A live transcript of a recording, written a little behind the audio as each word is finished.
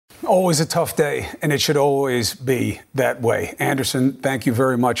Always a tough day, and it should always be that way. Anderson, thank you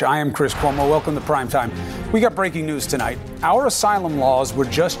very much. I am Chris Cuomo. Welcome to Primetime. We got breaking news tonight. Our asylum laws were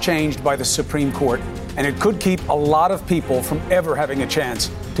just changed by the Supreme Court, and it could keep a lot of people from ever having a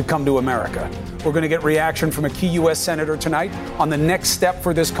chance to come to America. We're going to get reaction from a key U.S. senator tonight on the next step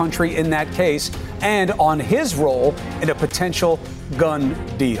for this country in that case and on his role in a potential gun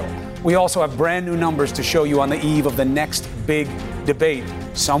deal. We also have brand new numbers to show you on the eve of the next big debate.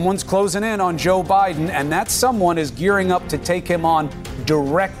 Someone's closing in on Joe Biden, and that someone is gearing up to take him on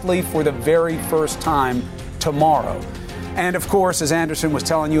directly for the very first time tomorrow. And of course, as Anderson was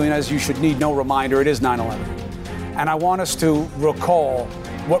telling you, and as you should need no reminder, it is 9/11. And I want us to recall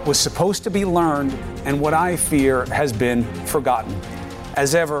what was supposed to be learned and what I fear has been forgotten.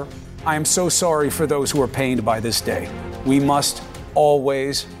 As ever, I am so sorry for those who are pained by this day. We must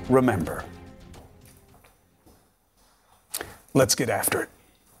always remember. Let's get after it.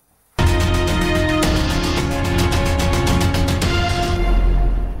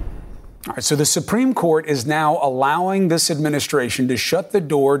 All right, so the Supreme Court is now allowing this administration to shut the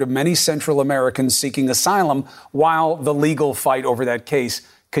door to many Central Americans seeking asylum while the legal fight over that case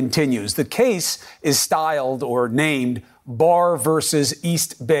continues. The case is styled or named Barr versus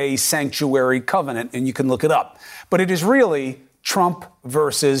East Bay Sanctuary Covenant, and you can look it up. But it is really Trump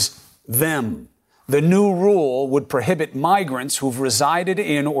versus them. The new rule would prohibit migrants who've resided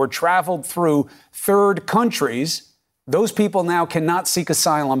in or traveled through third countries. Those people now cannot seek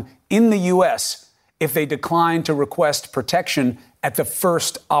asylum in the U.S. if they decline to request protection at the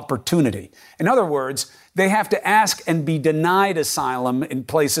first opportunity. In other words, they have to ask and be denied asylum in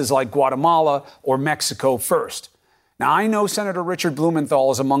places like Guatemala or Mexico first. Now, I know Senator Richard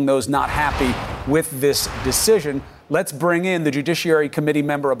Blumenthal is among those not happy with this decision. Let's bring in the Judiciary Committee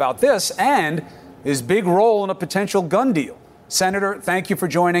member about this and his big role in a potential gun deal. Senator, thank you for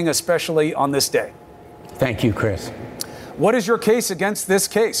joining, especially on this day. Thank you, Chris. What is your case against this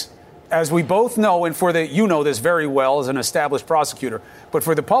case? As we both know, and you know this very well as an established prosecutor, but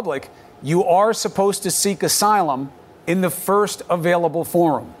for the public, you are supposed to seek asylum in the first available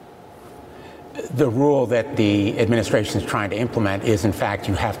forum. The rule that the administration is trying to implement is, in fact,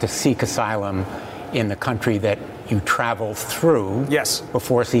 you have to seek asylum in the country that you travel through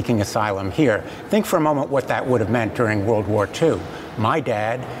before seeking asylum here. Think for a moment what that would have meant during World War II. My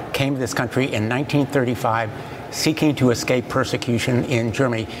dad came to this country in 1935 seeking to escape persecution in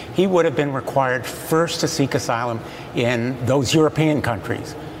Germany. He would have been required first to seek asylum in those European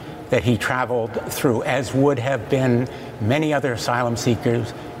countries that he traveled through, as would have been many other asylum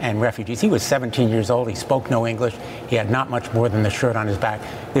seekers and refugees. He was 17 years old. He spoke no English. He had not much more than the shirt on his back.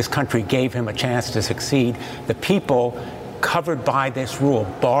 This country gave him a chance to succeed. The people covered by this rule,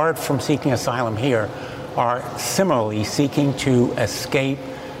 barred from seeking asylum here, are similarly seeking to escape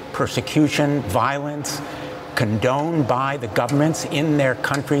persecution, violence, condoned by the governments in their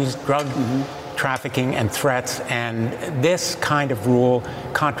countries, drug trafficking and threats. And this kind of rule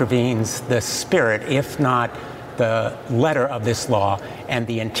contravenes the spirit, if not the letter of this law and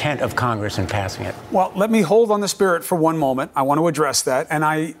the intent of Congress in passing it. Well, let me hold on the spirit for one moment. I want to address that. And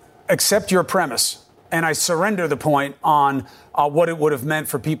I accept your premise. And I surrender the point on what it would have meant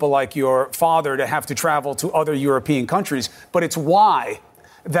for people like your father to have to travel to other European countries. But it's why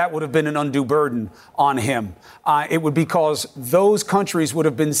that would have been an undue burden on him. It would be because those countries would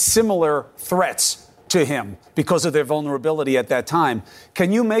have been similar threats to him because of their vulnerability at that time.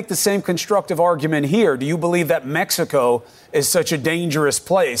 Can you make the same constructive argument here? Do you believe that Mexico is such a dangerous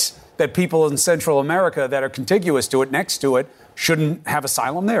place that people in Central America that are contiguous to it, next to it, shouldn't have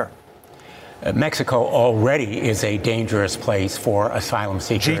asylum there? Mexico already is a dangerous place for asylum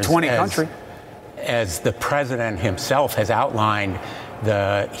seekers. G20 country. As the president himself has outlined,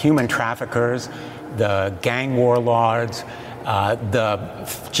 the human traffickers, the gang warlords, the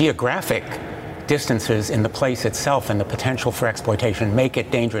geographic distances in the place itself and the potential for exploitation make it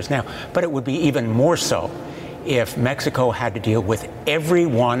dangerous now. But it would be even more so if Mexico had to deal with every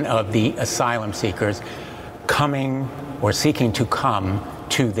one of the asylum seekers coming or seeking to come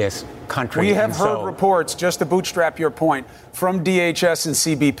to this country. We have heard reports, just to bootstrap your point, from DHS and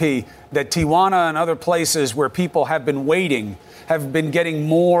CBP that Tijuana and other places where people have been waiting have been getting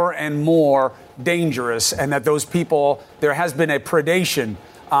more and more dangerous, and that those people, there has been a predation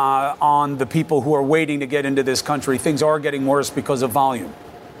on the people who are waiting to get into this country. Things are getting worse because of volume.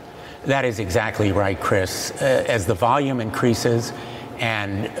 That is exactly right, Chris. As the volume increases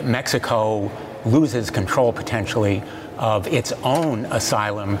and Mexico loses control potentially of its own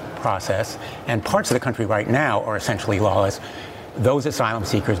asylum process, and parts of the country right now are essentially lawless, those asylum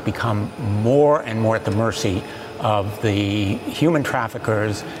seekers become more and more at the mercy of the human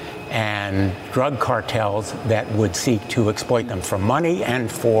traffickers and drug cartels that would seek to exploit them for money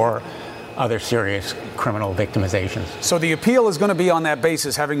and for other serious criminal victimizations. So the appeal is going to be on that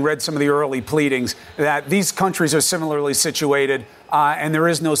basis, having read some of the early pleadings, that these countries are similarly situated and there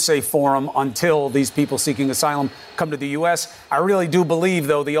is no safe forum until these people seeking asylum come to the U.S. I really do believe,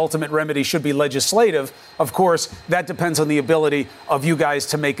 though, the ultimate remedy should be legislative. Of course, that depends on the ability of you guys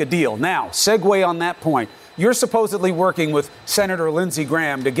to make a deal. Now, segue on that point. You're supposedly working with Senator Lindsey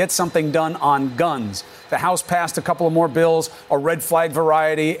Graham to get something done on guns. The House passed a couple of more bills, a red flag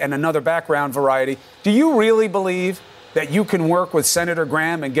variety and another background variety. Do you really believe that you can work with Senator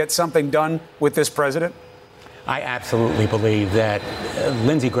Graham and get something done with this president? I absolutely believe that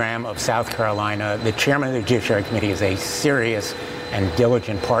Lindsey Graham of South Carolina, the chairman of the Judiciary Committee, is a serious and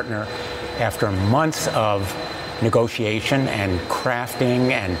diligent partner. After months of negotiation and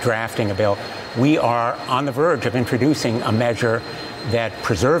crafting and drafting a bill, we are on the verge of introducing a measure that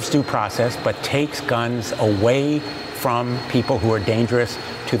preserves due process but takes guns away from people who are dangerous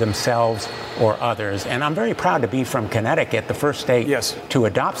to themselves or others. And I'm very proud to be from Connecticut, the first state to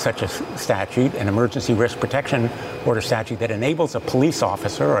adopt such a statute, an emergency risk protection order statute that enables a police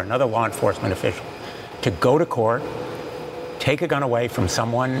officer or another law enforcement official to go to court, take a gun away from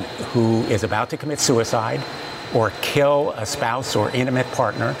someone who is about to commit suicide or kill a spouse or intimate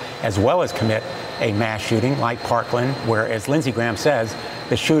partner, as well as commit a mass shooting like Parkland, where, as Lindsey Graham says,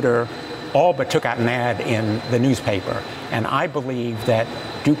 the shooter all but took out an ad in the newspaper. And I believe that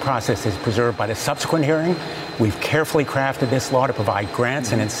due process is preserved by the subsequent hearing. We've carefully crafted this law to provide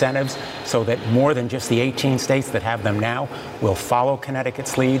grants and incentives so that more than just the 18 states that have them now will follow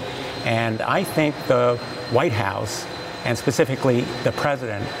Connecticut's lead. And I think the White House, and specifically the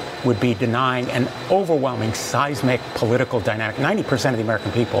president, would be denying an overwhelming seismic political dynamic. 90% of the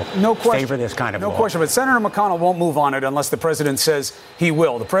American people favor this kind of law. No question, but Senator McConnell won't move on it unless the president says he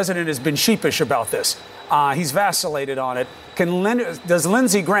will. The president has been sheepish about this. He's vacillated on it. Does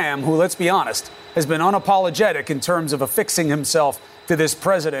Lindsey Graham, who, let's be honest, has been unapologetic in terms of affixing himself to this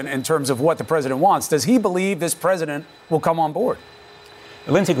president in terms of what the president wants, does he believe this president will come on board?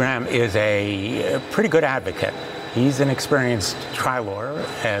 Lindsey Graham is a pretty good advocate. He's an experienced trial lawyer,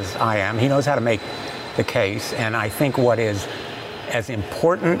 as I am. He knows how to make the case. And I think what is as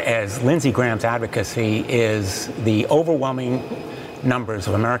important as Lindsey Graham's advocacy is the overwhelming numbers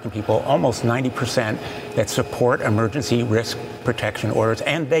of American people, almost 90%, that support emergency risk protection orders.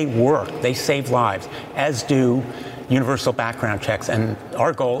 And they work. They save lives, as do universal background checks. And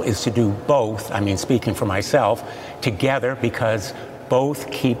our goal is to do both, I mean, speaking for myself, together, because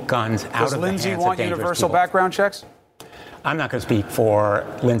both keep guns out of the hands of dangerous people. Does Lindsey want universal background checks? I'm not going to speak for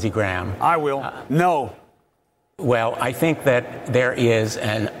Lindsey Graham. I will. No. Well, I think that there is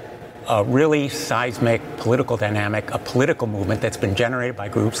a really seismic political dynamic, a political movement that's been generated by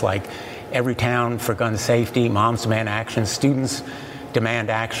groups like Everytown for Gun Safety, Moms Demand Action, Students Demand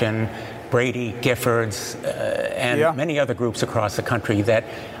Action, Brady, Giffords, and many other groups across the country that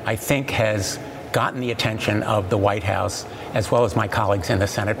I think has gotten the attention of the White House as well as my colleagues in the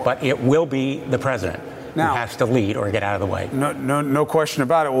Senate. But it will be the president who has to lead or get out of the way. No question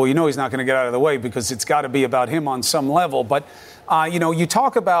about it. Well, you know he's not going to get out of the way because it's got to be about him on some level. But, you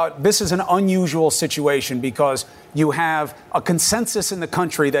talk about this is an unusual situation because you have a consensus in the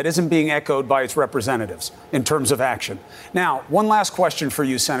country that isn't being echoed by its representatives in terms of action. Now, one last question for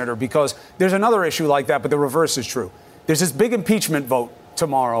you, Senator, because there's another issue like that, but the reverse is true. There's this big impeachment vote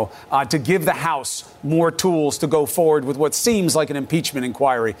tomorrow to give the House more tools to go forward with what seems like an impeachment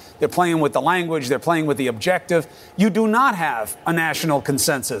inquiry. They're playing with the language. They're playing with the objective. You do not have a national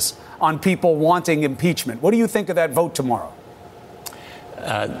consensus on people wanting impeachment. What do you think of that vote tomorrow?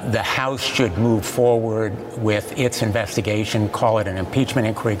 The House should move forward with its investigation, call it an impeachment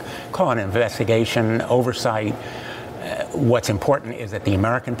inquiry, call it an investigation, oversight. What's important is that the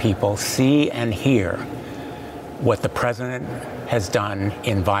American people see and hear what the president has done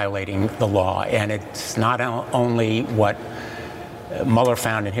in violating the law. And it's not only what Mueller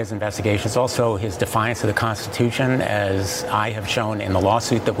found in his investigation, it's also his defiance of the Constitution, as I have shown in the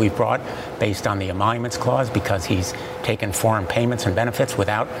lawsuit that we've brought based on the Emoluments Clause, because he's taken foreign payments and benefits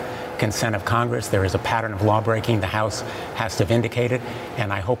without consent of Congress. There is a pattern of law breaking the House has to vindicate it,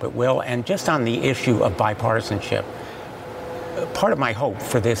 and I hope it will. And just on the issue of bipartisanship, part of my hope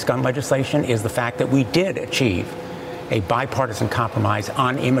for this gun legislation is the fact that we did achieve a bipartisan compromise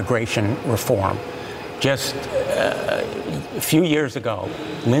on immigration reform. Just a few years ago,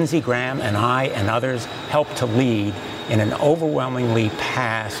 Lindsey Graham and I and others helped to lead in an overwhelmingly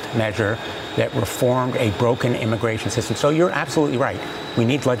passed measure that reformed a broken immigration system. So you're absolutely right. We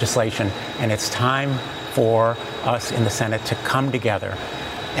need legislation, and it's time for us in the Senate to come together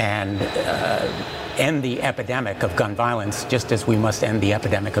and end the epidemic of gun violence, just as we must end the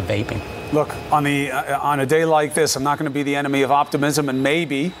epidemic of vaping. Look, on a day like this, I'm not going to be the enemy of optimism, and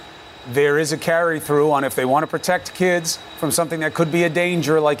maybe there is a carry-through on if they want to protect kids from something that could be a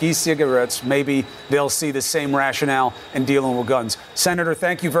danger like e-cigarettes, maybe they'll see the same rationale in dealing with guns. Senator,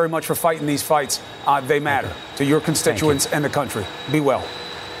 thank you very much for fighting these fights. They matter to your constituents and the country. Be well.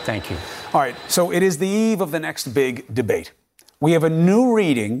 Thank you. All right, so it is the eve of the next big debate. We have a new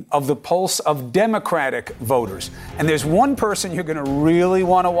reading of the pulse of Democratic voters. And there's one person you're going to really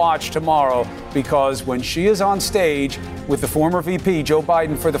want to watch tomorrow, because when she is on stage with the former VP, Joe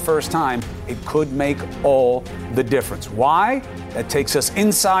Biden, for the first time, it could make all the difference. Why? That takes us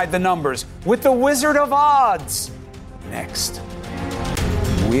inside the numbers with the Wizard of Odds. Next.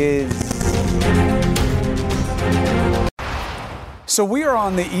 Whiz. So we are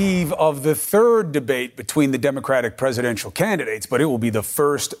on the eve of the third debate between the Democratic presidential candidates, but it will be the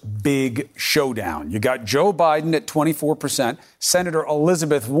first big showdown. You got Joe Biden at 24%, Senator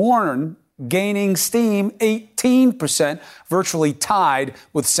Elizabeth Warren gaining steam, 18%, virtually tied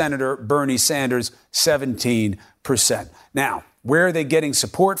with Senator Bernie Sanders, 17%. Now, where are they getting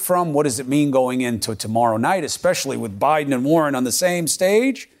support from? What does it mean going into tomorrow night, especially with Biden and Warren on the same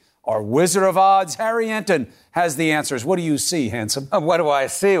stage? Our Wizard of Odds, Harry Enton, has the answers. What do you see, handsome? What do I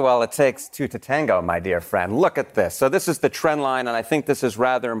see? Well, it takes two to tango, my dear friend. Look at this. So this is the trend line, and I think this is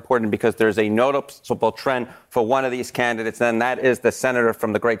rather important because there's a noticeable trend for one of these candidates, and that is the senator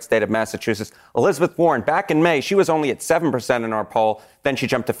from the great state of Massachusetts, Elizabeth Warren. Back in May, she was only at 7% in our poll. Then she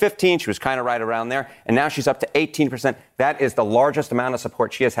jumped to 15. She was kind of right around there. And now she's up to 18%. That is the largest amount of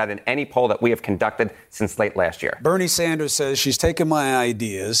support she has had in any poll that we have conducted since late last year. Bernie Sanders says she's taken my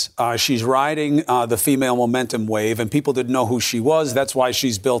ideas. She's riding the female momentum wave, and people didn't know who she was. That's why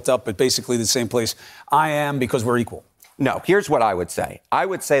she's built up at basically the same place I am, because we're equal. No, here's what I would say. I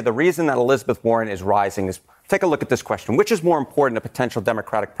would say the reason that Elizabeth Warren is rising is, take a look at this question. Which is more important to potential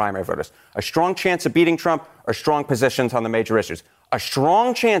Democratic primary voters? A strong chance of beating Trump or strong positions on the major issues? A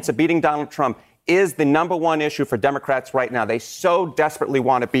strong chance of beating Donald Trump is the number one issue for Democrats right now. They so desperately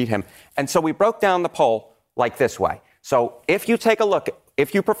want to beat him. And so we broke down the poll like this way. So if you take a look,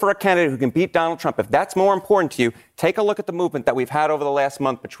 if you prefer a candidate who can beat Donald Trump, if that's more important to you, take a look at the movement that we've had over the last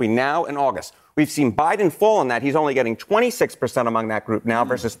month between now and August. We've seen Biden fall in that. He's only getting 26% among that group now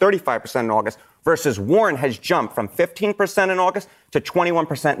versus 35% in August, versus Warren has jumped from 15% in August to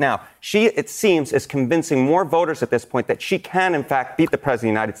 21% now. She, it seems, is convincing more voters at this point that she can, in fact, beat the president of the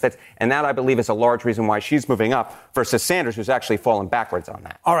United States. And that, I believe, is a large reason why she's moving up versus Sanders, who's actually fallen backwards on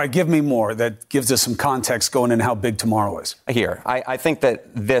that. All right, give me more. That gives us some context going in how big tomorrow is. Here, I think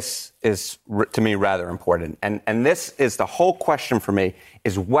that this is, to me, rather important. And this is the whole question for me,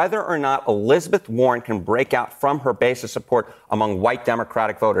 is whether or not Elizabeth Warren can break out from her base of support among white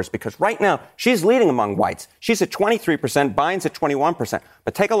Democratic voters. Because right now, she's leading among whites. She's at 23%, Biden's at 21%.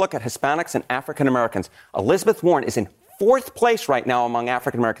 But take a look at Hispanics and African Americans. Elizabeth Warren is in fourth place right now among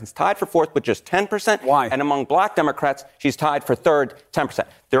African Americans, tied for fourth with just 10%. Why? And among black Democrats, she's tied for third, 10%.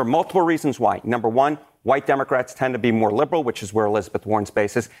 There are multiple reasons why. Number one, white Democrats tend to be more liberal, which is where Elizabeth Warren's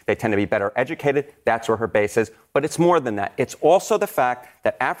base is. They tend to be better educated. That's where her base is. But it's more than that. It's also the fact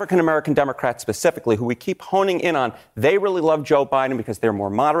that African-American Democrats specifically, who we keep honing in on, they really love Joe Biden because they're more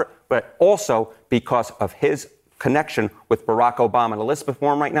moderate, but also because of his connection with Barack Obama. And Elizabeth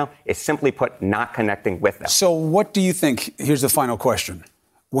Warren right now is, simply put, not connecting with them. So what do you think? Here's the final question.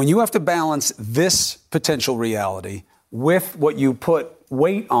 When you have to balance this potential reality with what you put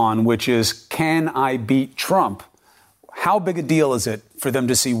weight on, which is, can I beat Trump? How big a deal is it for them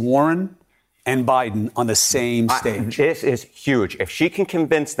to see Warren and Biden on the same stage? This is huge. If she can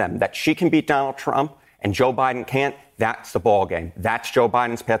convince them that she can beat Donald Trump and Joe Biden can't, that's the ball game. That's Joe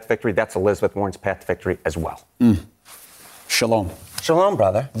Biden's path to victory. That's Elizabeth Warren's path to victory as well. Shalom. Shalom,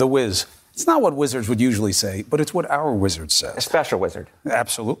 brother. The whiz. It's not what wizards would usually say, but it's what our wizard says. A special wizard.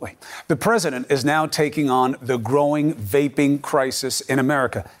 Absolutely. The president is now taking on the growing vaping crisis in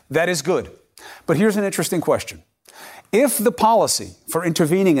America. That is good. But here's an interesting question. If the policy for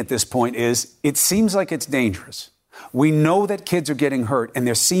intervening at this point is, it seems like it's dangerous, we know that kids are getting hurt, and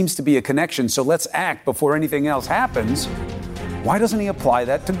there seems to be a connection, so let's act before anything else happens, why doesn't he apply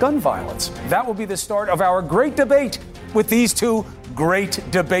that to gun violence? That will be the start of our great debate with these two great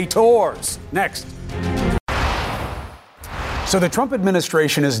debaters. Next. So the Trump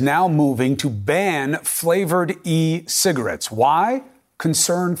administration is now moving to ban flavored e-cigarettes. Why?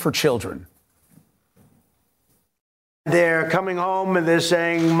 Concern for children. They're coming home and they're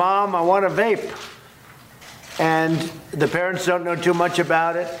saying, Mom, I want a vape. And the parents don't know too much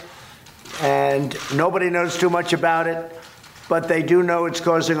about it. And nobody knows too much about it. but they do know it's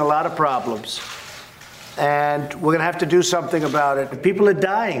causing a lot of problems. And we're going to have to do something about it. People are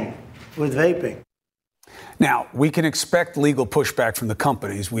dying with vaping. Now, we can expect legal pushback from the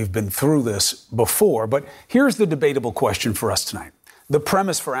companies. We've been through this before. But here's the debatable question for us tonight. The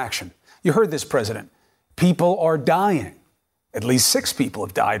premise for action. You heard this, President. People are dying. At least 6 people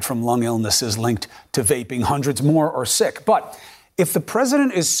have died from lung illnesses linked to vaping. Hundreds more are sick. But if the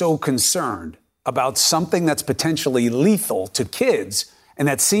president is so concerned about something that's potentially lethal to kids, and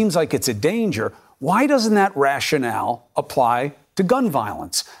that seems like it's a danger, why doesn't that rationale apply to gun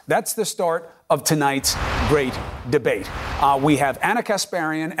violence? That's the start of tonight's great debate. We have Anna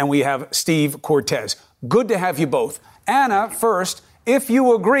Kasparian and we have Steve Cortez. Good to have you both. Anna, first, if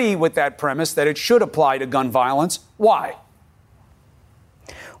you agree with that premise that it should apply to gun violence, why?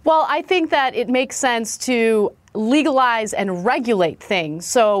 Well, I think that it makes sense to legalize and regulate things.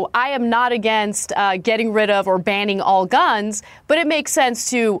 So I am not against getting rid of or banning all guns, but it makes sense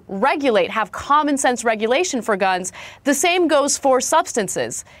to regulate, have common sense regulation for guns. The same goes for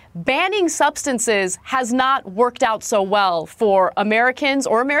substances. Banning substances has not worked out so well for Americans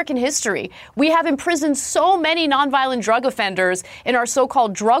or American history. We have imprisoned so many nonviolent drug offenders in our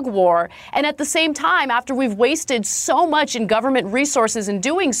so-called drug war. And at the same time, after we've wasted so much in government resources in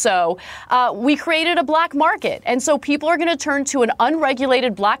doing so, we created a black market. And so people are going to turn to an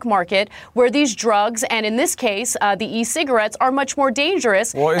unregulated black market where these drugs, and in this case, the e-cigarettes, are much more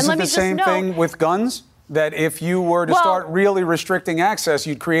dangerous. Well, isn't the same thing with guns? That if you were to start really restricting access,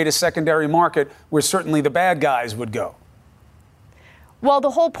 you'd create a secondary market where certainly the bad guys would go. Well,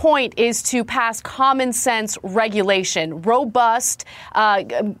 the whole point is to pass common sense regulation, robust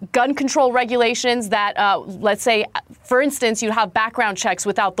gun control regulations that, let's say, for instance, you have background checks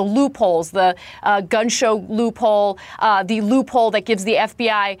without the loopholes, the gun show loophole, the loophole that gives the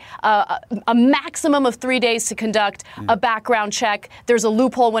FBI a maximum of 3 days to conduct a background check. There's a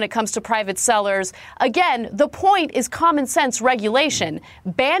loophole when it comes to private sellers. Again, the point is common sense regulation.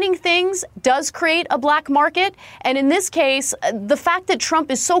 Banning things does create a black market. And in this case, the fact that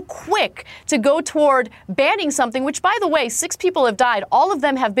Trump is so quick to go toward banning something, which, by the way, 6 people have died. All of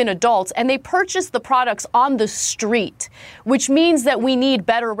them have been adults, and they purchased the products on the street, which means that we need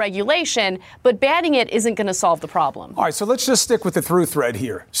better regulation, but banning it isn't going to solve the problem. All right, so let's just stick with the through thread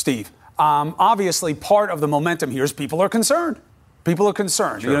here, Steve. Obviously, part of the momentum here is people are concerned. People are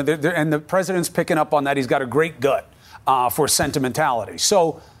concerned, Sure. And the president's picking up on that. He's got a great gut for sentimentality.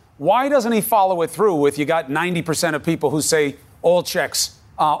 So why doesn't he follow it through with you got 90% of people who say all checks,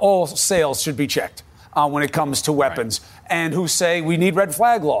 all sales should be checked when it comes to weapons, and who say we need red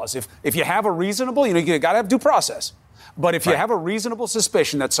flag laws. If you have a reasonable, you got to have due process. But if you have a reasonable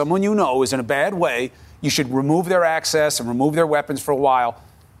suspicion that someone you know is in a bad way, you should remove their access and remove their weapons for a while.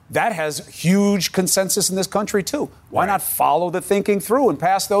 That has huge consensus in this country, too. Why not follow the thinking through and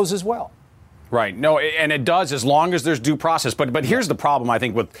pass those as well? Right. No, and it does as long as there's due process. But here's the problem, I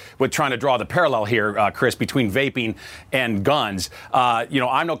think, with trying to draw the parallel here, Chris, between vaping and guns.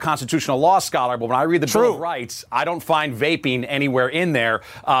 I'm no constitutional law scholar, but when I read the Bill of Rights, I don't find vaping anywhere in there.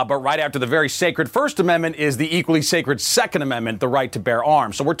 But right after the very sacred First Amendment is the equally sacred Second Amendment, the right to bear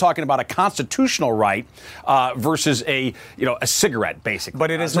arms. So we're talking about a constitutional right versus a cigarette, basically.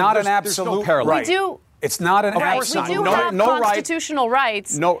 But it is not an absolute parallel. We It's not an right. absolute. We do have constitutional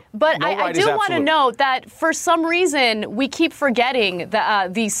rights. But I do want to note that for some reason we keep forgetting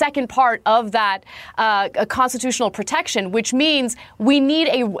the second part of that constitutional protection, which means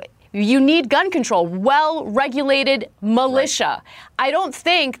you need gun control, well-regulated militia. Right. I don't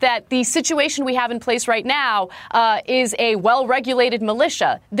think that the situation we have in place right now is a well-regulated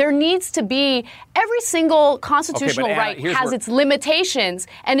militia. There needs to be every single constitutional right has its limitations.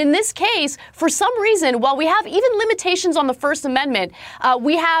 And in this case, for some reason, while we have even limitations on the First Amendment,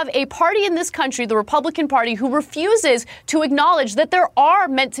 we have a party in this country, the Republican Party, who refuses to acknowledge that there are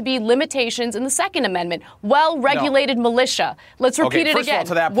meant to be limitations in the Second Amendment. Well-regulated militia. Let's repeat it again. First of all,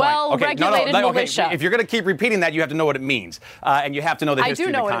 to that point. Well-regulated militia. If you're going to keep repeating that, you have to know what it means. And you have to know the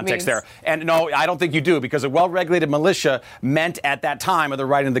history, the context there. And no, I don't think you do, because a well-regulated militia meant at that time of the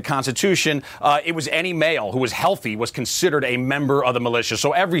right in the Constitution, it was any male who was healthy was considered a member of the militia.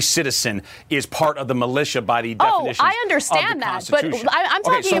 So every citizen is part of the militia by the definition. Oh, I understand that, but I'm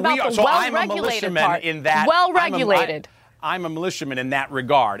talking about the well-regulated part. Well-regulated. I'm a militiaman in that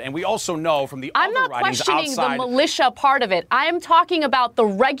regard. And we also know from the other writings outside... I'm not questioning the militia part of it. I'm talking about the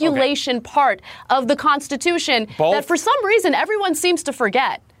regulation part of the Constitution that for some reason everyone seems to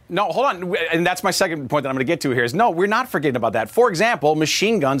forget. No, hold on. And that's my second point that I'm going to get to here is, no, we're not forgetting about that. For example,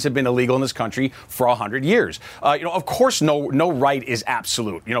 machine guns have been illegal in this country for 100 years. Of course, no right is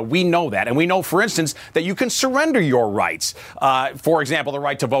absolute. We know that. And we know, for instance, that you can surrender your rights. For example, the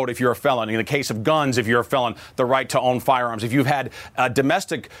right to vote if you're a felon. In the case of guns, if you're a felon, the right to own firearms. If you've had a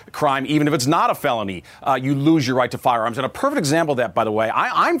domestic crime, even if it's not a felony, you lose your right to firearms. And a perfect example of that, by the way,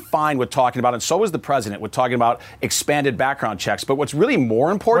 I'm fine with talking about, and so is the president, with talking about expanded background checks. But what's really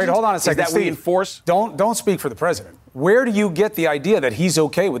more important hold on a second, is that Steve, we enforce. Don't speak for the president. Where do you get the idea that he's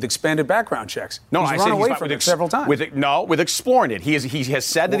okay with expanded background checks? No, he's run away from it several times. With exploring it. He has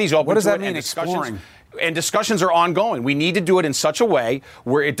said that he's open to it. What does that mean, exploring? And discussions are ongoing. We need to do it in such a way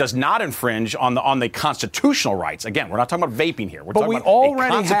where it does not infringe on the constitutional rights. Again, we're not talking about vaping here. We're talking about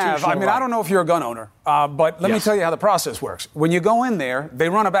already have. I mean, I don't know if you're a gun owner, but let me tell you how the process works. When you go in there, they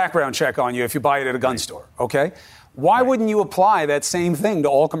run a background check on you if you buy it at a gun store. Okay, why wouldn't you apply that same thing to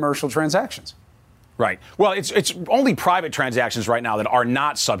all commercial transactions? Right. Well, it's only private transactions right now that are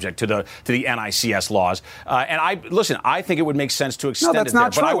not subject to the NICS laws. And I think it would make sense to extend it. No, that's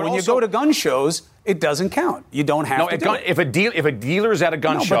not true. When you go to gun shows, it doesn't count. You don't have to do it. If a dealer is at a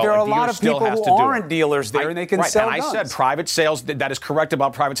gun show, but there are a lot of people who aren't dealers there, and they can sell guns. And I said private sales. That is correct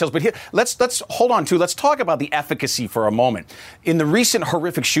about private sales. But here, let's hold on to. Let's talk about the efficacy for a moment. In the recent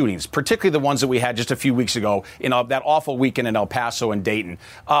horrific shootings, particularly the ones that we had just a few weeks ago in that awful weekend in El Paso and Dayton,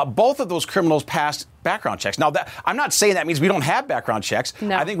 both of those criminals passed background checks. Now, I'm not saying that means we don't have background checks.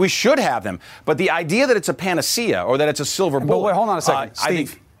 No. I think we should have them. But the idea that it's a panacea or that it's a silver bullet. But wait, hold on a second,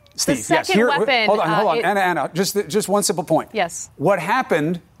 Steve. The second weapon. Hold on, Anna. Just one simple point. Yes. What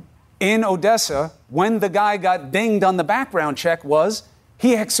happened in Odessa when the guy got dinged on the background check was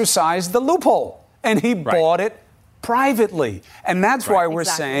he exercised the loophole and he bought it privately, and that's why we're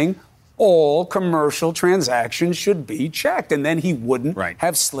saying all commercial transactions should be checked, and then he wouldn't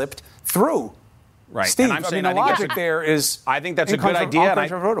have slipped through. Right. Steve, And the logic there is. I think that's a good idea.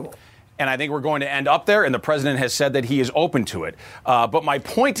 Uncontrovertible. And I think we're going to end up there, and the president has said that he is open to it. But my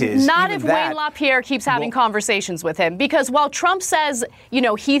point is, not if Wayne LaPierre keeps having conversations with him, because while Trump says,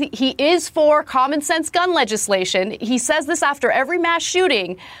 he is for common sense gun legislation, he says this after every mass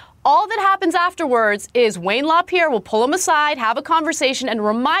shooting. All that happens afterwards is Wayne LaPierre will pull him aside, have a conversation, and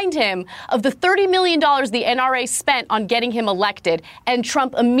remind him of the $30 million the NRA spent on getting him elected. And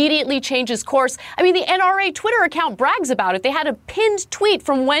Trump immediately changes course. I mean, the NRA Twitter account brags about it. They had a pinned tweet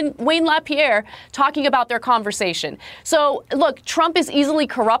from Wayne LaPierre talking about their conversation. So, look, Trump is easily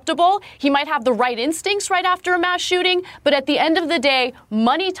corruptible. He might have the right instincts right after a mass shooting, but at the end of the day,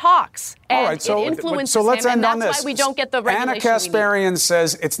 money talks. And all right, so it influences so let's him, end and on that's this. why we don't get the regulation. Anna Kasparian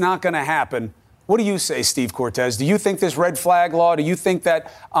says it's not going to happen. What do you say, Steve Cortez? Do you think this red flag law, do you think that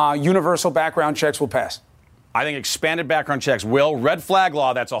universal background checks will pass? I think expanded background checks will. Red flag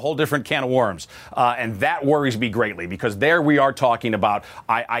law, that's a whole different can of worms. And that worries me greatly, because there we are talking about,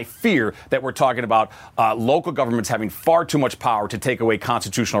 I fear that we're talking about local governments having far too much power to take away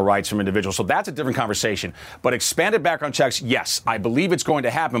constitutional rights from individuals. So that's a different conversation. But expanded background checks, yes, I believe it's going to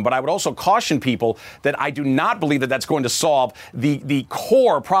happen. But I would also caution people that I do not believe that that's going to solve the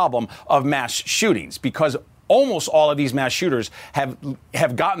core problem of mass shootings, because almost all of these mass shooters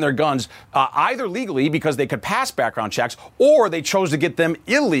have gotten their guns either legally because they could pass background checks, or they chose to get them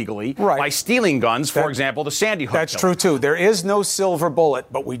illegally by stealing guns, for example, the Sandy Hook That's killer. true, too. There is no silver bullet,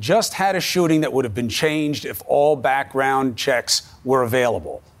 but we just had a shooting that would have been changed if all background checks were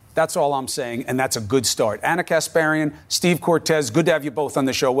available. That's all I'm saying, and that's a good start. Anna Kasparian, Steve Cortez, good to have you both on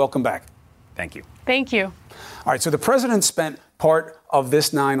the show. Welcome back. Thank you. Thank you. All right, so the president spent part of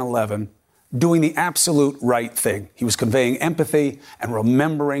this 9/11 doing the absolute right thing. He was conveying empathy and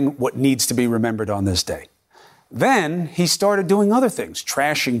remembering what needs to be remembered on this day. Then he started doing other things,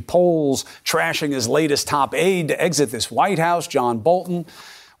 trashing polls, trashing his latest top aide to exit this White House, John Bolton.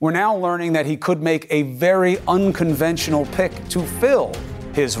 We're now learning that he could make a very unconventional pick to fill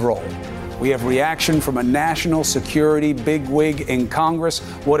his role. We have reaction from a national security bigwig in Congress.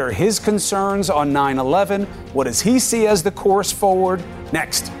 What are his concerns on 9/11? What does he see as the course forward?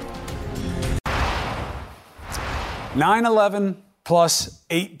 Next. 9/11 plus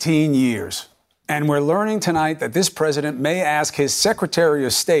 18 years. And we're learning tonight that this president may ask his Secretary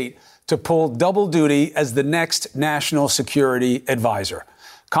of State to pull double duty as the next national security advisor.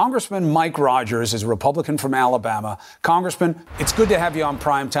 Congressman Mike Rogers is a Republican from Alabama. Congressman, it's good to have you on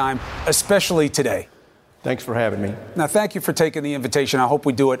Primetime, especially today. Thanks for having me. Now, thank you for taking the invitation. I hope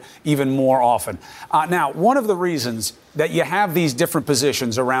we do it even more often. Now, one of the reasons that you have these different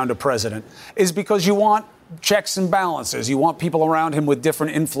positions around a president is because you want checks and balances. You want people around him with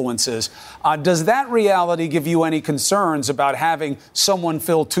different influences. Does that reality give you any concerns about having someone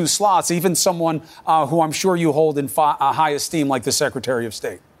fill two slots, even someone who I'm sure you hold in high esteem like the Secretary of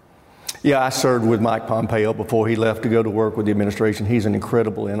State? Yeah, I served with Mike Pompeo before he left to go to work with the administration. He's an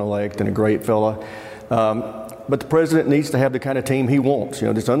incredible intellect and a great fellow. But the president needs to have the kind of team he wants.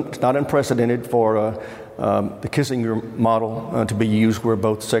 It's not unprecedented for the Kissinger model to be used where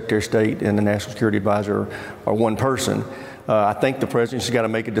both the Secretary of State and the National Security Advisor are one person. I think the president's got to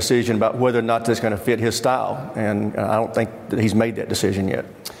make a decision about whether or not that's going to fit his style, and I don't think that he's made that decision yet.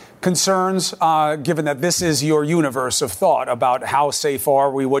 Concerns, given that this is your universe of thought about how safe are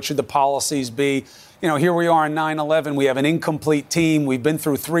we, what should the policies be? Here we are on 9/11. We have an incomplete team. We've been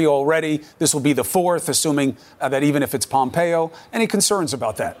through 3 already. This will be the 4th, assuming that even if it's Pompeo. Any concerns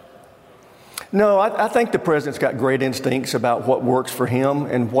about that? No, I think the president's got great instincts about what works for him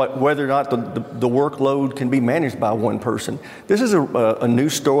and whether or not the workload can be managed by one person. This is a new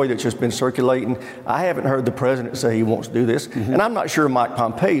story that's just been circulating. I haven't heard the president say he wants to do this, and I'm not sure Mike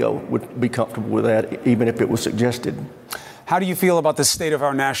Pompeo would be comfortable with that, even if it was suggested. How do you feel about the state of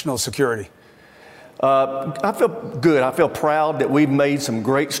our national security? I feel good. I feel proud that we've made some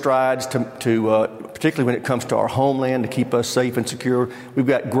great strides to particularly when it comes to our homeland, to keep us safe and secure. We've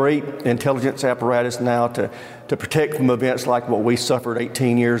got great intelligence apparatus now to protect from events like what we suffered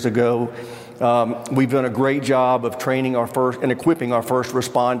 18 years ago. We've done a great job of training and equipping our first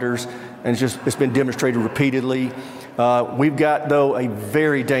responders, and it's been demonstrated repeatedly. We've got, though, a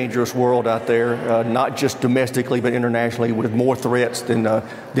very dangerous world out there, not just domestically but internationally, with more threats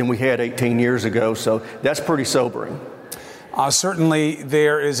than we had 18 years ago. So that's pretty sobering. Certainly,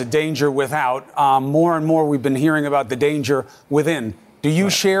 there is a danger without. More and more, we've been hearing about the danger within. Do you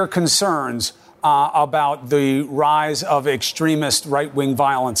share concerns about the rise of extremist right-wing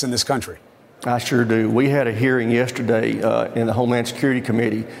violence in this country? I sure do. We had a hearing yesterday in the Homeland Security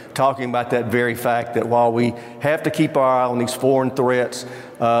Committee talking about that very fact, that while we have to keep our eye on these foreign threats,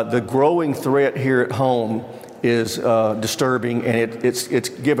 the growing threat here at home is disturbing, and it's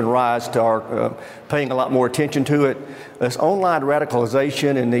given rise to our paying a lot more attention to it. This online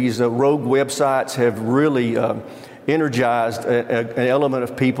radicalization and these rogue websites have really energized an element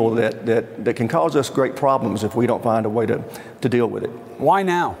of people that can cause us great problems if we don't find a way to deal with it. Why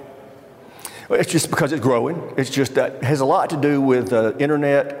now? It's just because it's growing. It's just that it has a lot to do with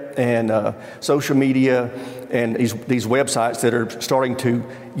internet and social media and these websites that are starting to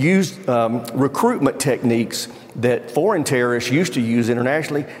use recruitment techniques that foreign terrorists used to use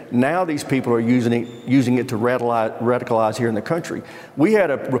internationally. Now these people are using it to radicalize here in the country. We had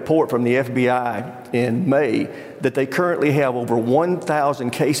a report from the FBI in May that they currently have over 1,000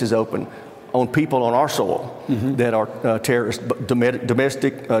 cases open on people on our soil that are terrorists,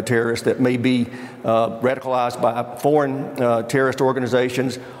 domestic terrorists that may be radicalized by foreign terrorist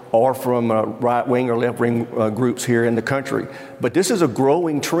organizations or from right-wing or left-wing groups here in the country. But this is a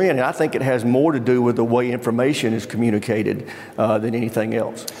growing trend, and I think it has more to do with the way information is communicated than anything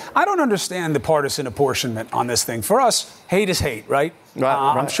else. I don't understand the partisan apportionment on this thing. For us, hate is hate, right? Right.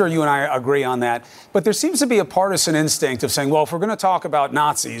 I'm sure you and I agree on that. But there seems to be a partisan instinct of saying, well, if we're going to talk about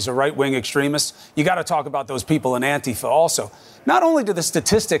Nazis or right-wing extremists, you got to talk about those people in Antifa also. Not only do the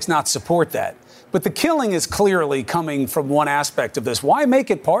statistics not support that, but the killing is clearly coming from one aspect of this. Why make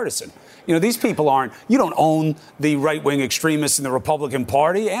it partisan? These people you don't own the right-wing extremists in the Republican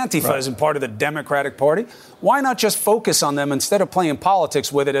Party. Antifa isn't part of the Democratic Party. Why not just focus on them instead of playing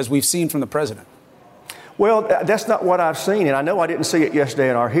politics with it, as we've seen from the president? Well, that's not what I've seen, and I know I didn't see it yesterday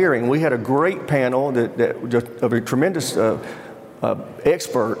in our hearing. We had a great panel of a tremendous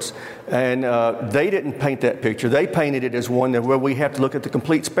experts, and they didn't paint that picture. They painted it as one where we have to look at the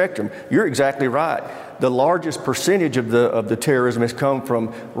complete spectrum. You're exactly right. The largest percentage of the terrorism has come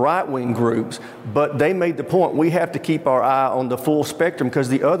from right-wing groups, but they made the point we have to keep our eye on the full spectrum because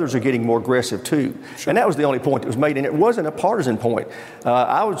the others are getting more aggressive too. Sure. And that was the only point that was made, and it wasn't a partisan point.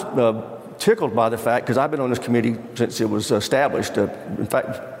 I was tickled by the fact, because I've been on this committee since it was established, in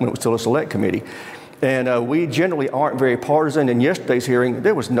fact, when it was still a select committee. And we generally aren't very partisan. In yesterday's hearing,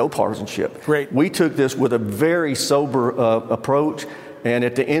 there was no partisanship. Great. We took this with a very sober approach. And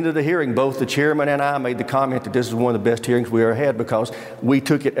at the end of the hearing, both the chairman and I made the comment that this is one of the best hearings we ever had because we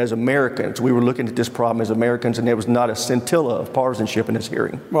took it as Americans. We were looking at this problem as Americans, and there was not a scintilla of partisanship in this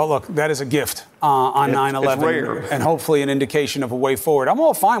hearing. Well, look, that is a gift on 9/11, it's rare. And hopefully an indication of a way forward. I'm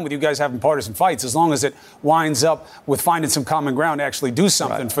all fine with you guys having partisan fights as long as it winds up with finding some common ground to actually do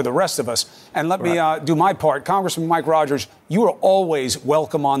something for the rest of us. And let me do my part. Congressman Mike Rogers, you are always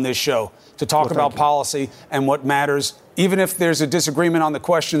welcome on this show to talk about policy and what matters. Even if there's a disagreement on the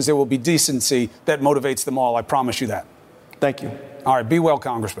questions, there will be decency that motivates them all. I promise you that. Thank you. All right. Be well,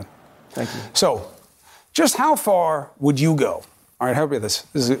 Congressman. Thank you. So just how far would you go? All right. How about this?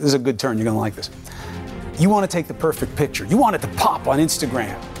 This is a good turn. You're going to like this. You want to take the perfect picture. You want it to pop on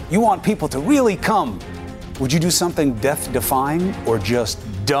Instagram. You want people to really come. Would you do something death-defying or just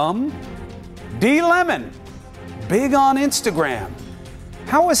dumb? D. Lemon, big on Instagram.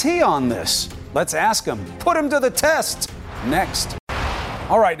 How is he on this? Let's ask him. Put him to the test. Next.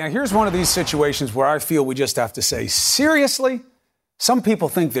 All right, now here's one of these situations where I feel we just have to say, seriously? Some people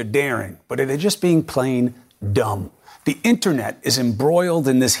think they're daring, but they're just being plain dumb. The internet is embroiled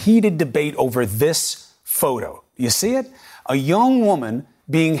in this heated debate over this photo. You see it? A young woman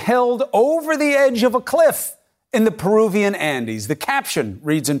being held over the edge of a cliff in the Peruvian Andes. The caption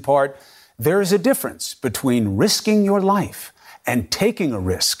reads in part, "There is a difference between risking your life and taking a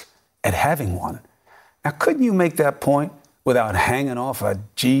risk at having one." Now, couldn't you make that point without hanging off a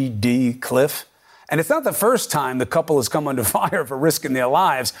GD cliff? And it's not the first time the couple has come under fire for risking their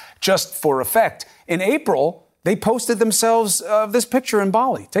lives just for effect. In April, they posted themselves this picture in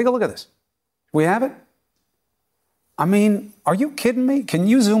Bali. Take a look at this. We have it? I mean, are you kidding me? Can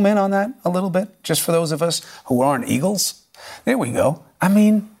you zoom in on that a little bit, just for those of us who aren't eagles? There we go. I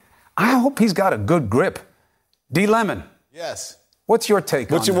mean, I hope he's got a good grip. D. Lemon. Yes. What's your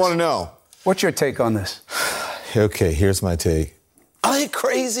take on this? What you want to know? What's your take on this? Okay, here's my take. Are they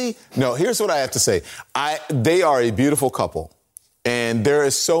crazy? No, here's what I have to say. They are a beautiful couple. And there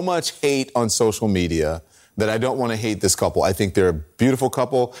is so much hate on social media that I don't want to hate this couple. I think they're a beautiful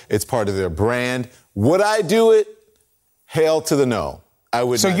couple. It's part of their brand. Would I do it? Hail to the no. I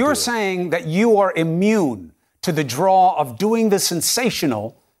would not. So you're saying that you are immune to the draw of doing the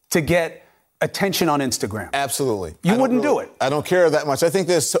sensational to get attention on Instagram? Absolutely. You wouldn't do it? I don't care that much. I think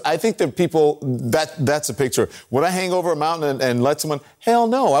that people, that's a picture. Would I hang over a mountain and let someone? Hell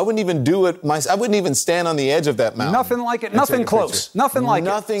no. I wouldn't even do it myself. I wouldn't even stand on the edge of that mountain. Nothing like it. Nothing close. Nothing like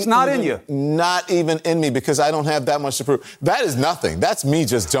it. It's not in you. Not even in me because I don't have that much to prove. That is nothing. That's me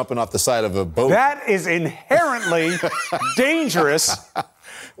just jumping off the side of a boat. That is inherently dangerous.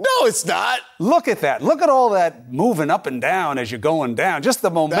 No, it's not. Look at that. Look at all that moving up and down as you're going down. Just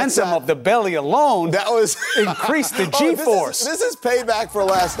the momentum of the belly alone increased the G-force. This is payback for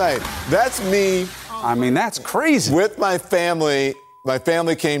last night. That's me. I mean, that's crazy. With my family. My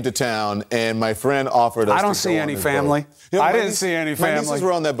family came to town, and my friend offered us. I don't see any family. I didn't see any family. My nieces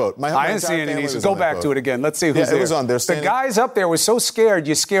were on that boat. I didn't see any nieces. Go back to it again. Let's see who's there. It was on there. The guys up there were so scared,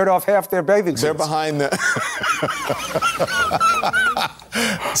 you scared off half their bathing suits. They're behind the.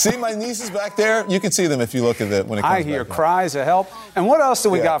 See my nieces back there? You can see them if you look at it when it comes I hear back cries of help. And what else do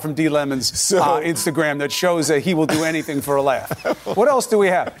we got from D. Lemon's Instagram that shows that he will do anything for a laugh? What else do we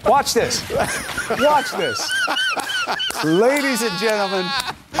have? Watch this. Watch this. Ladies and gentlemen,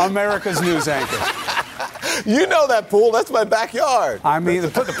 America's news anchor. You know that pool. That's my backyard. I mean,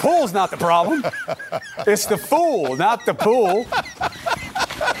 the pool's not the problem. It's the fool, not the pool.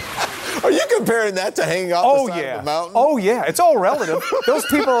 Are you comparing that to hanging off the side of a mountain? Oh, yeah. It's all relative. Those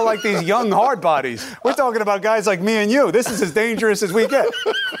people are like these young hard bodies. We're talking about guys like me and you. This is as dangerous as we get.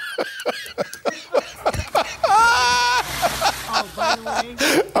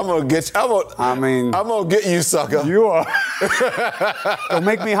 I'm gonna get you. I'm gonna get you, sucker. You are. Don't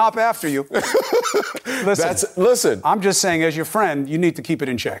make me hop after you. Listen. I'm just saying, as your friend, you need to keep it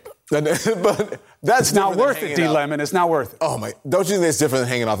in check. But that's not worth it, D. Lemon. It's not worth it. Oh my! Don't you think it's different than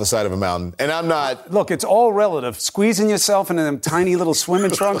hanging off the side of a mountain? And I'm not. Look, it's all relative. Squeezing yourself into them tiny little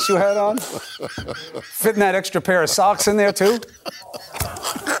swimming trunks you had on, fitting that extra pair of socks in there too.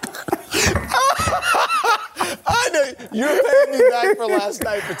 I know you're paying me back for last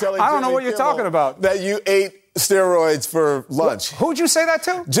night for telling. I don't know what you're talking about. That you ate steroids for lunch. Who'd you say that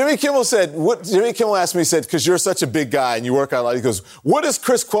to? Jimmy Kimmel said. What Jimmy Kimmel asked me, he said, because you're such a big guy and you work out a lot. He goes, "What does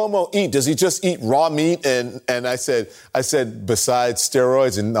Chris Cuomo eat? Does he just eat raw meat?" And I said, besides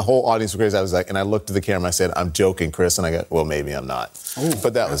steroids, and the whole audience was crazy. I was like, and I looked at the camera. And I said, "I'm joking, Chris." And I go, "Well, maybe I'm not." Ooh,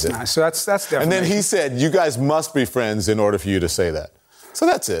 but that was it. Nice. So that's definitely. And then he said, "You guys must be friends in order for you to say that." So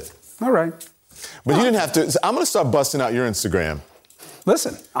that's it. All right. But you didn't have to. I'm going to start busting out your Instagram.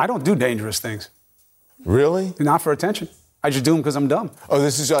 Listen, I don't do dangerous things. Really? Not for attention. I just do them because I'm dumb. Oh,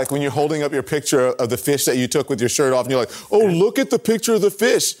 this is like when you're holding up your picture of the fish that you took with your shirt off, and you're like, oh, look at the picture of the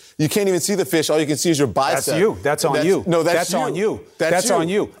fish. You can't even see the fish. All you can see is your bicep. That's you. That's on you. No, that's on you. That's on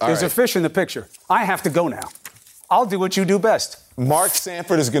you. There's right. a fish in the picture. I have to go now. I'll do what you do best. Mark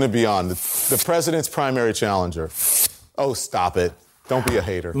Sanford is going to be on, the president's primary challenger. Oh, stop it. Don't be a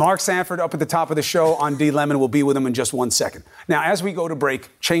hater. Mark Sanford up at the top of the show on D. Lemon. We'll be with him in just 1 second. Now, as we go to break,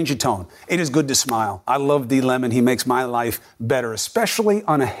 change your tone. It is good to smile. I love D. Lemon. He makes my life better, especially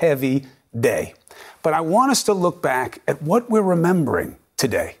on a heavy day. But I want us to look back at what we're remembering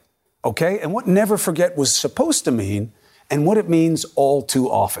today, okay? And what never forget was supposed to mean and what it means all too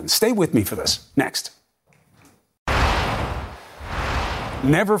often. Stay with me for this. Next.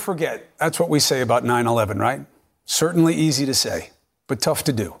 Never forget. That's what we say about 9/11, right? Certainly easy to say, but tough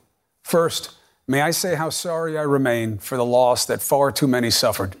to do. First, may I say how sorry I remain for the loss that far too many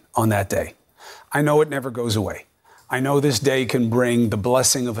suffered on that day. I know it never goes away. I know this day can bring the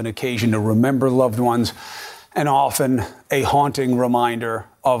blessing of an occasion to remember loved ones and often a haunting reminder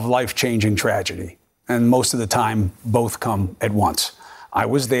of life-changing tragedy. And most of the time, both come at once. I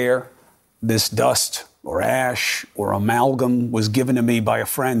was there. This dust or ash or amalgam was given to me by a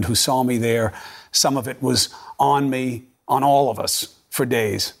friend who saw me there. Some of it was on me, on all of us, for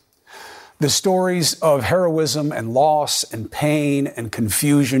days. The stories of heroism and loss and pain and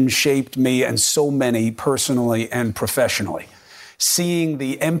confusion shaped me and so many personally and professionally. Seeing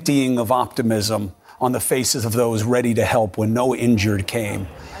the emptying of optimism on the faces of those ready to help when no injured came.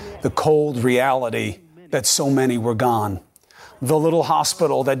 The cold reality that so many were gone. The little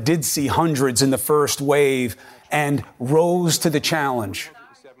hospital that did see hundreds in the first wave and rose to the challenge.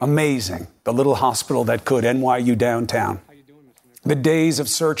 Amazing. The little hospital that could, NYU downtown. The days of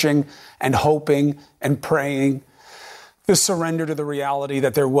searching and hoping and praying. The surrender to the reality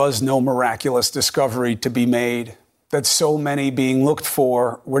that there was no miraculous discovery to be made. That so many being looked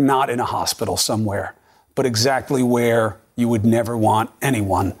for were not in a hospital somewhere, but exactly where you would never want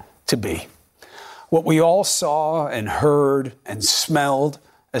anyone to be. What we all saw and heard and smelled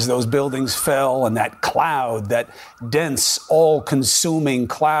as those buildings fell, and that cloud, that dense, all-consuming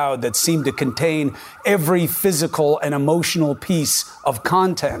cloud that seemed to contain every physical and emotional piece of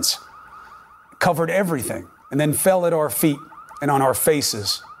contents, covered everything, and then fell at our feet and on our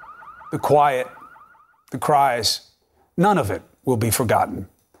faces. The quiet, the cries, none of it will be forgotten.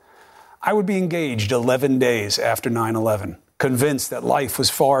 I would be engaged 11 days after 9/11, convinced that life was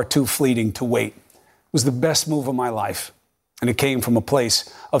far too fleeting to wait. It was the best move of my life. And it came from a place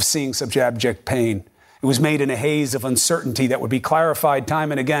of seeing such abject pain. It was made in a haze of uncertainty that would be clarified time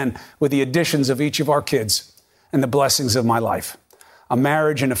and again with the additions of each of our kids and the blessings of my life. A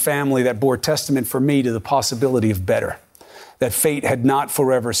marriage and a family that bore testament for me to the possibility of better. That fate had not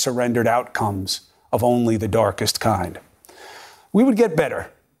forever surrendered outcomes of only the darkest kind. We would get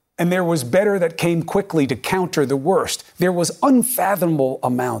better. And there was better that came quickly to counter the worst. There was unfathomable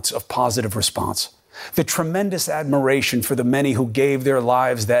amounts of positive response. The tremendous admiration for the many who gave their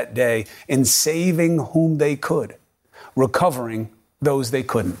lives that day in saving whom they could, recovering those they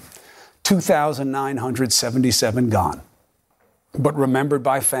couldn't. 2,977 gone, but remembered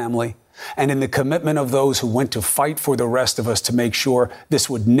by family and in the commitment of those who went to fight for the rest of us to make sure this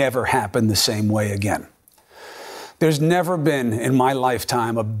would never happen the same way again. There's never been in my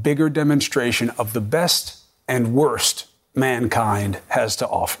lifetime a bigger demonstration of the best and worst mankind has to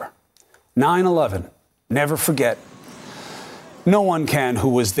offer. 9/11, never forget. No one can who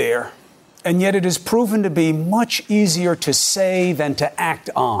was there, and yet it has proven to be much easier to say than to act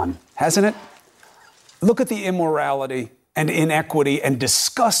on, hasn't it? Look at the immorality and inequity and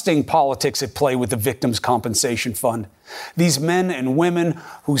disgusting politics at play with the Victims' Compensation Fund. These men and women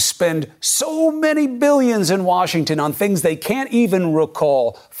who spend so many billions in Washington on things they can't even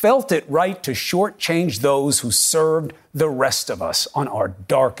recall felt it right to shortchange those who served the rest of us on our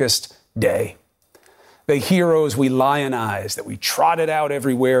darkest day. The heroes we lionized, that we trotted out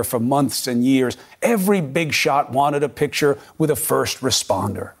everywhere for months and years. Every big shot wanted a picture with a first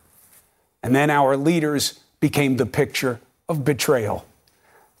responder. And then our leaders became the picture of betrayal.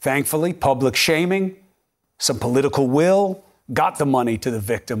 Thankfully, public shaming, some political will got the money to the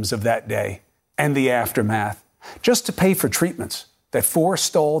victims of that day and the aftermath, just to pay for treatments that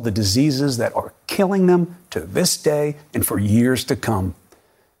forestall the diseases that are killing them to this day and for years to come.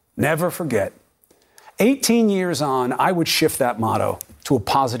 Never forget. 18 years on, I would shift that motto to a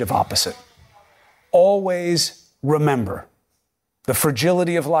positive opposite. Always remember the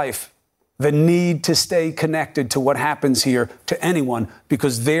fragility of life, the need to stay connected to what happens here to anyone,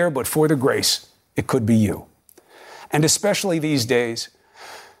 because there, but for the grace, it could be you. And especially these days,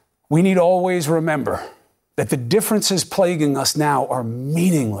 we need always remember that the differences plaguing us now are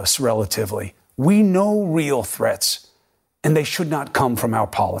meaningless relatively. We know real threats, and they should not come from our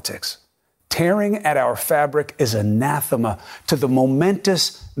politics. Tearing at our fabric is anathema to the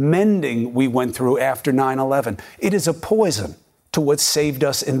momentous mending we went through after 9/11. It is a poison to what saved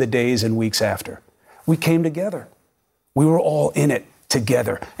us in the days and weeks after. We came together. We were all in it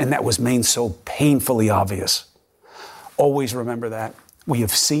together, and that was made so painfully obvious. Always remember that. We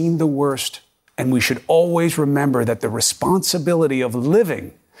have seen the worst, and we should always remember that the responsibility of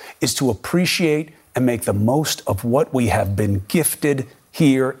living is to appreciate and make the most of what we have been gifted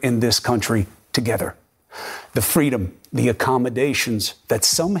here in this country together. The freedom, the accommodations that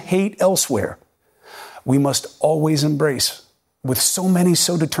some hate elsewhere, we must always embrace. With so many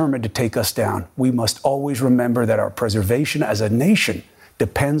so determined to take us down, we must always remember that our preservation as a nation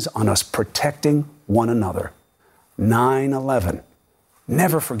depends on us protecting one another. 9/11.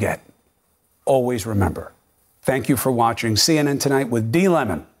 Never forget. Always remember. Thank you for watching. CNN Tonight with D.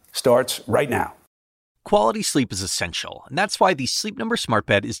 Lemon starts right now. Quality sleep is essential, and that's why the Sleep Number Smart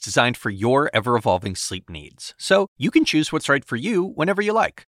Bed is designed for your ever-evolving sleep needs. So you can choose what's right for you whenever you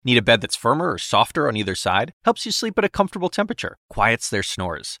like. Need a bed that's firmer or softer on either side? Helps you sleep at a comfortable temperature. Quiets their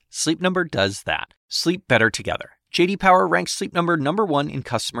snores. Sleep Number does that. Sleep better together. J.D. Power ranks Sleep Number #1 in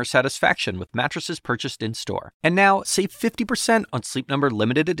customer satisfaction with mattresses purchased in-store. And now, save 50% on Sleep Number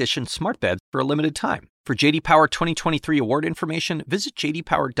Limited Edition smart beds for a limited time. For J.D. Power 2023 award information, visit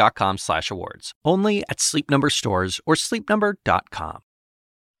jdpower.com/awards. Only at Sleep Number stores or sleepnumber.com.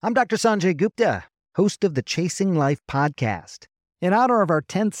 I'm Dr. Sanjay Gupta, host of the Chasing Life podcast. In honor of our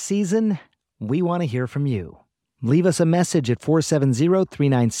 10th season, we want to hear from you. Leave us a message at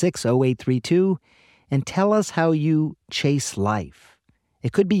 470-396-0832 and tell us how you chase life.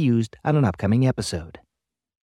 It could be used on an upcoming episode.